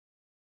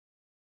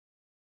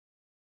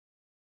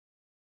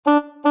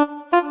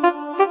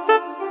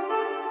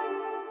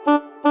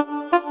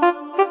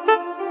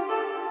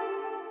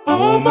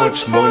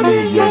much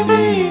money you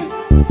need?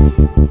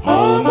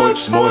 How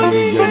much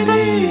money you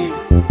need?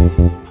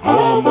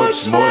 How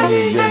much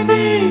money you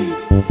need?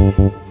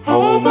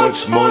 How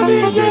much money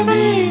you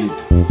need?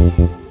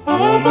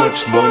 How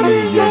much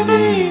money you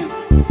need?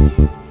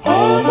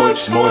 How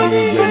much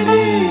money you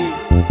need?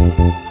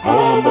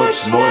 How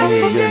much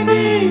money you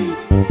need?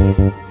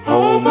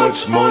 How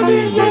much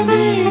money you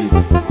need?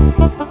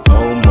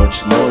 How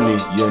much money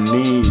you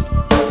need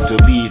to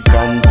be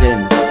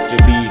content, to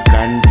be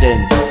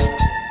content?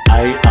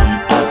 I am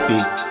happy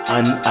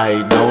and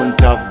I don't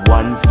have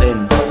 1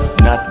 cent,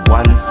 not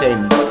 1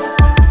 cent.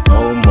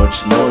 How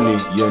much money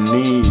you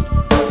need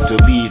to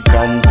be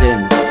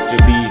content, to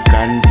be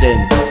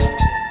content?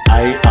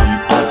 I am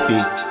happy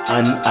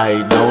and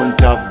I don't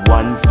have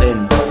 1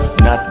 cent,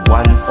 not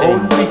 1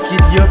 cent. How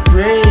wicked you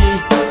pray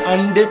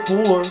and the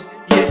poor,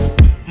 yeah,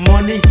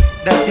 money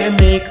that you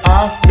make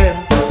off them,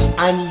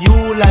 and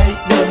you like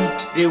them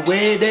the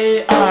way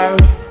they are.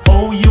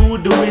 How you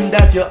doing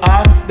that you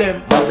ask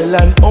them?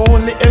 Babylon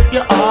only if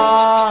your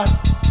heart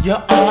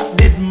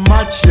did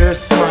match your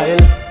smile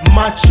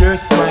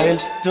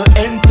to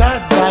enter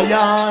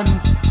Zion.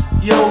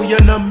 Yo, you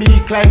know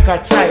meek like a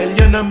child,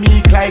 you know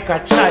meek like a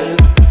child.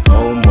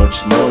 How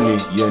much money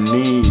you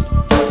need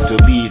to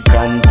be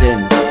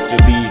content, to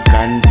be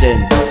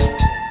content?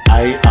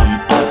 I am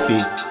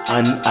happy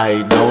and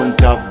I don't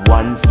have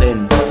 1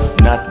 cent,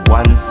 not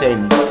 1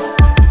 cent.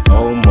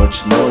 How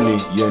much money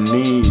you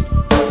need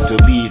to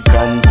be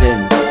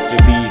content, to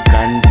be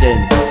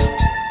content?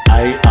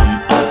 I am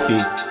happy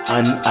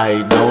and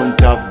I don't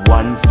have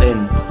 1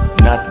 cent,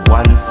 not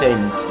 1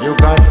 cent. You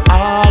got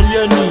all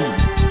you need,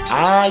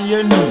 all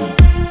you need.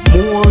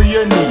 More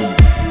you need,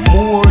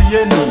 more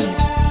you need.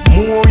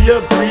 More you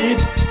greed,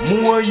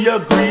 more you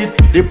greed.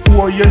 The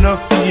poor you no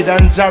feed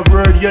and Jah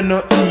word you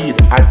no heed.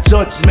 A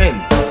judgment,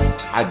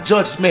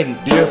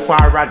 therefore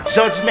a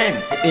judgment.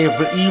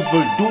 Every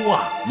evil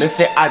doer, me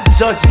say a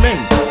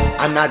judgment.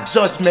 And a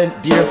judgment,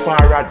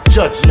 therefore a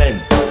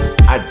judgment.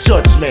 A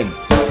judgment.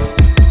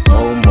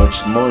 How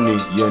much money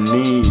you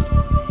need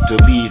to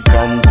be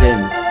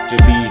content, to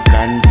be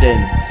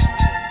content?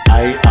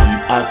 I am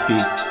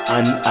happy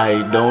and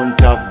I don't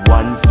have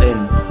 1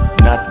 cent,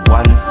 not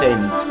 1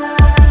 cent.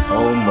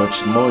 How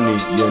much money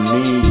you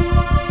need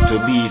to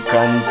be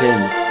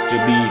content, to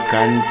be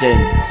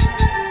content?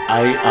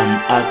 I am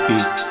happy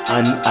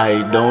and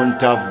I don't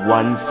have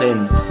 1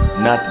 cent,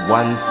 not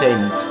 1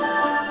 cent.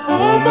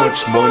 How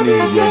much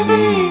money you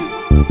need?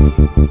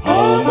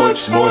 How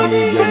much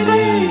money you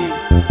need?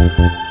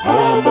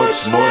 How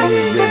much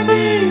money you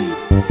need?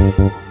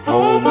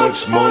 How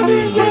much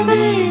money you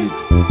need?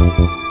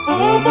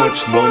 How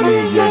much money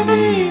you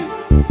need?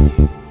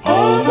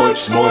 How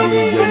much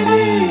money you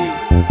need?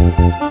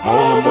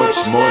 How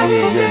much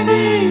money you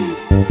need?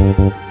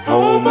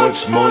 How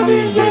much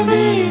money you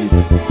need?